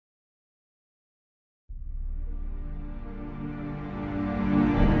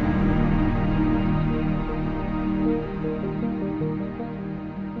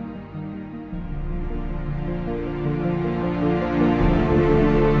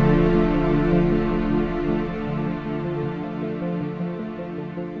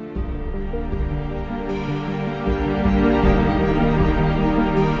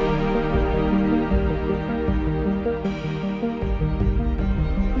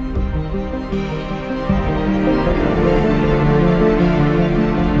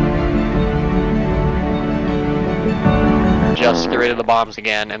Just get rid of the bombs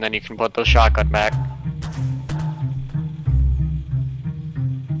again, and then you can put the shotgun back.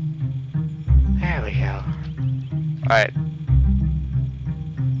 There we go. Alright.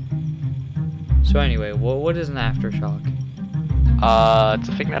 So anyway, what is an aftershock? It's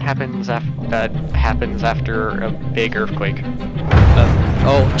a thing that happens after a big earthquake.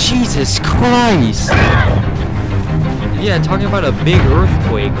 Oh, Jesus Christ! Yeah, talking about a big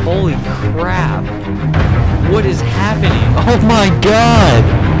earthquake. Holy crap! What is happening? Oh my God!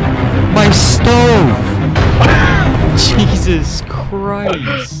 My stove! Jesus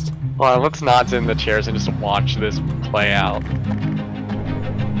Christ! Well, let's not sit in the chairs and just watch this play out.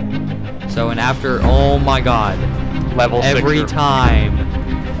 So, and after, oh my God. Level 6 every time.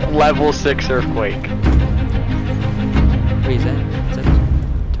 Level 6 earthquake. Wait, is that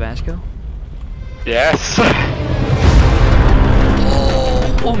Tabasco? Yes.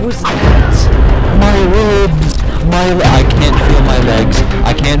 Oh, what was that? My ribs! I can't feel my legs.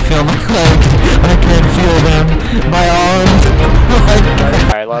 I can't feel my legs. I can't feel them. My arms.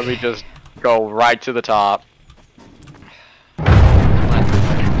 Alright, let me just go right to the top.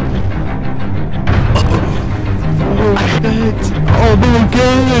 Oh my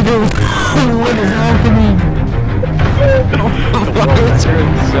God! What is happening?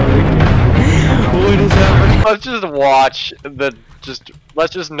 What is happening? Let's just watch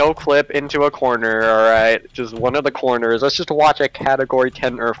let's just no clip into a corner, alright? Just one of the corners. Let's just watch a category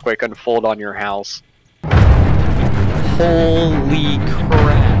 10 earthquake unfold on your house. Holy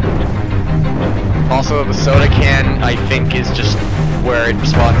crap. Also, the soda can, I think, is just where it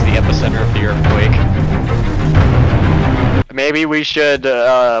spawns the epicenter of the earthquake. Maybe we should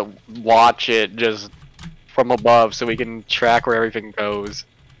watch it just from above so we can track where everything goes.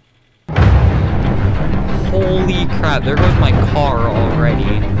 Holy crap, there goes my car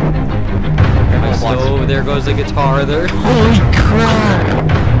already. My stove, there goes the guitar, there. Holy crap!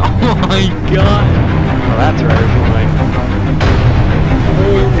 Oh my God! Well, that's very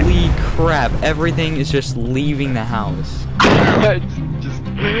Holy crap, everything is just leaving the house.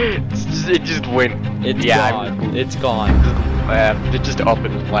 It just went. It's gone. It's gone. It just up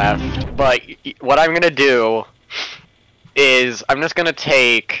and left. But what I'm gonna do is I'm just gonna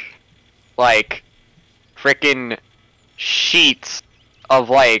take like frickin' sheets of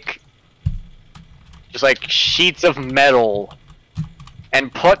just sheets of metal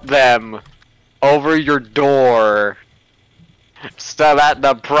and put them over your door so that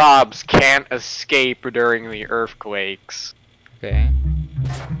the props can't escape during the earthquakes. Okay.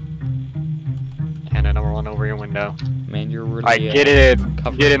 And another one over your window. Man, you're really. Alright, get in,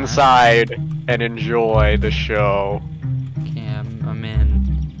 get inside, and enjoy the show. Okay, I'm in.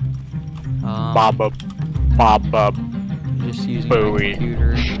 Bob up. Just using Bowie. my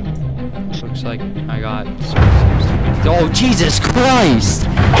computer. Looks like I got. Oh Jesus Christ!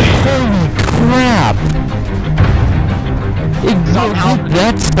 Holy crap!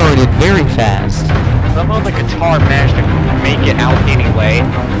 That started very fast. Somehow the guitar managed to make it out anyway.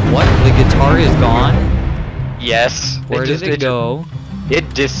 What? The guitar is gone? Yes. Where did it go?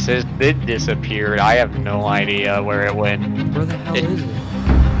 It disappeared. I have no idea where it went. Where the hell is it?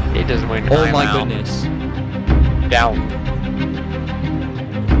 It just went. Oh my goodness. Down.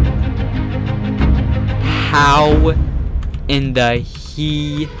 How in the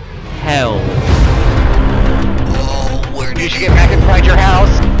hell? You should get back inside your house.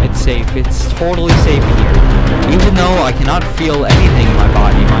 It's safe. It's totally safe in here. Even though I cannot feel anything in my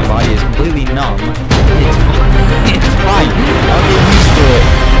body is completely numb. It's fine. It's fine. I'll get used to it.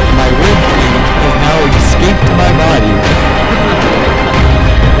 My rib cage has now escaped my body.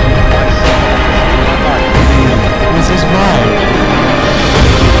 This is fine.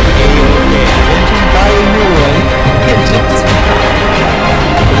 Okay. Then just buy a new one. What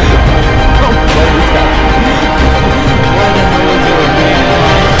is that? Why the hell is there a man in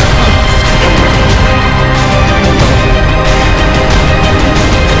my house?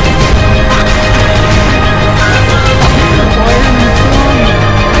 Why are you flying?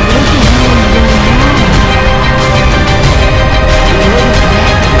 What the hell is going on?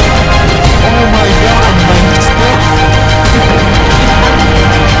 Oh my God, my step!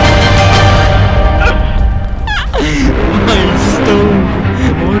 My stove!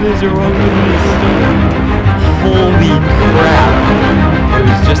 What is wrong with my stove? Holy crap! It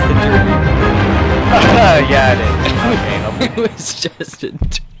was just a dream. Yeah, it is. Okay. It was just a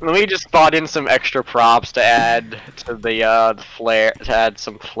dream. Let me just spot in some extra props to add to the flare. To add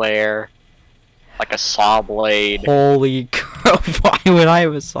some flare, like a saw blade. Holy crap. Why would I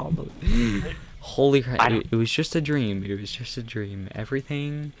have a saw blade? Holy crap! It was just a dream. It was just a dream.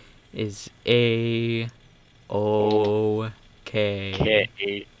 Everything is okay.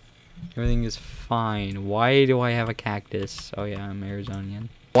 Okay. Everything is fine. Why do I have a cactus? Oh yeah, I'm Arizonian.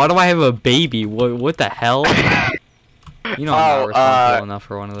 Why do I have a baby? What the hell? You know I'm not responsible enough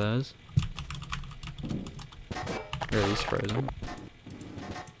for one of those. Or at least frozen.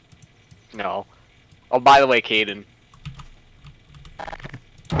 No. Oh, by the way, Caden.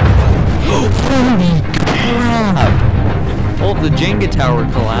 Holy crap! Well, the Jenga tower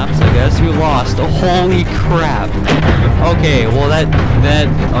collapsed, I guess. You lost. Holy crap. Okay, well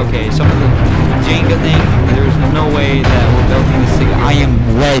okay, some of the Jenga thing, there's no way that we're building this thing. I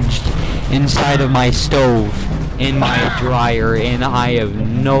am wedged inside of my stove, in my dryer, and I have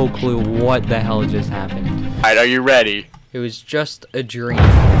no clue what the hell just happened. Alright, are you ready? It was just a dream.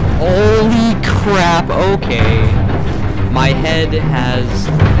 Holy crap, okay. My head has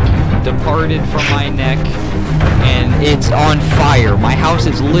departed from my neck, and it's on fire. My house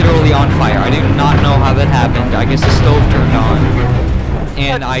is literally on fire. I do not know how that happened. I guess the stove turned on,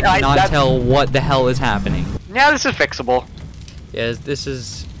 and I cannot tell what the hell is happening. Yeah, this is fixable. Yes, this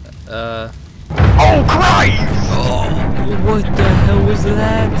is, Oh, Christ! Oh, what the hell was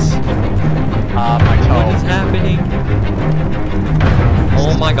that? My toe. What is happening?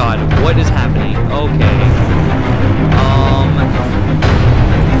 Oh my god, what is happening? Okay.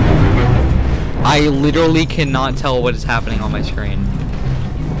 I literally cannot tell what is happening on my screen.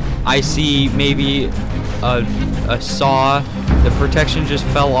 I see maybe a saw, the protection just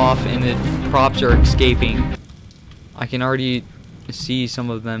fell off and the props are escaping. I can already see some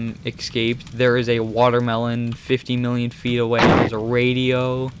of them escaped. There is a watermelon 50 million feet away. There's a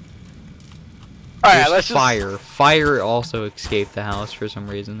radio. Alright, There's fire. Fire also escaped the house for some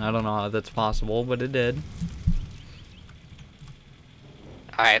reason. I don't know how that's possible, but it did.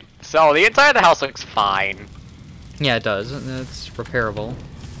 Alright, so the inside of the house looks fine. Yeah, it does. It's repairable.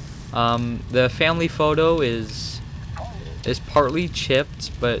 The family photo is partly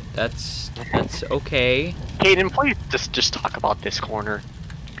chipped, but that's okay. Caden, please just talk about this corner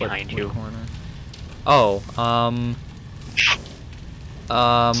behind you. What corner? Oh,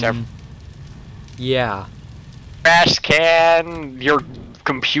 yeah. Trash can, your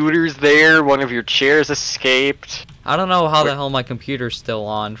computer's there, one of your chairs escaped. I don't know how the hell my computer's still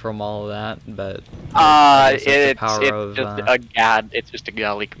on from all of that, but it's just a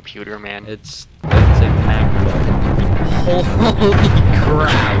galley computer, man. It's a MacBook. Holy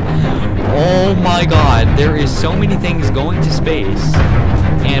crap! Oh my god, there is so many things going to space,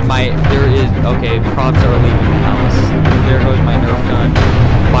 and okay, props are leaving the house. There goes my Nerf gun.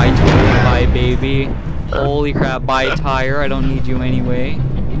 Bye toy, bye baby. Holy crap, bye tire. I don't need you anyway.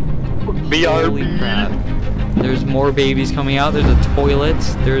 Holy crap. There's more babies coming out. There's a toilet.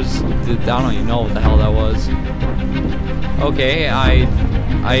 I don't even know what the hell that was. Okay,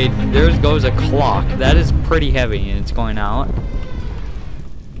 there goes a clock. That is pretty heavy, and it's going out.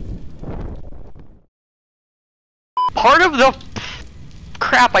 Part of the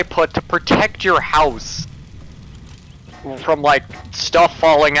crap I put to protect your house from like stuff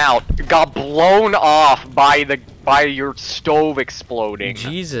falling out got blown off by your stove exploding.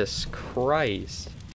 Jesus Christ.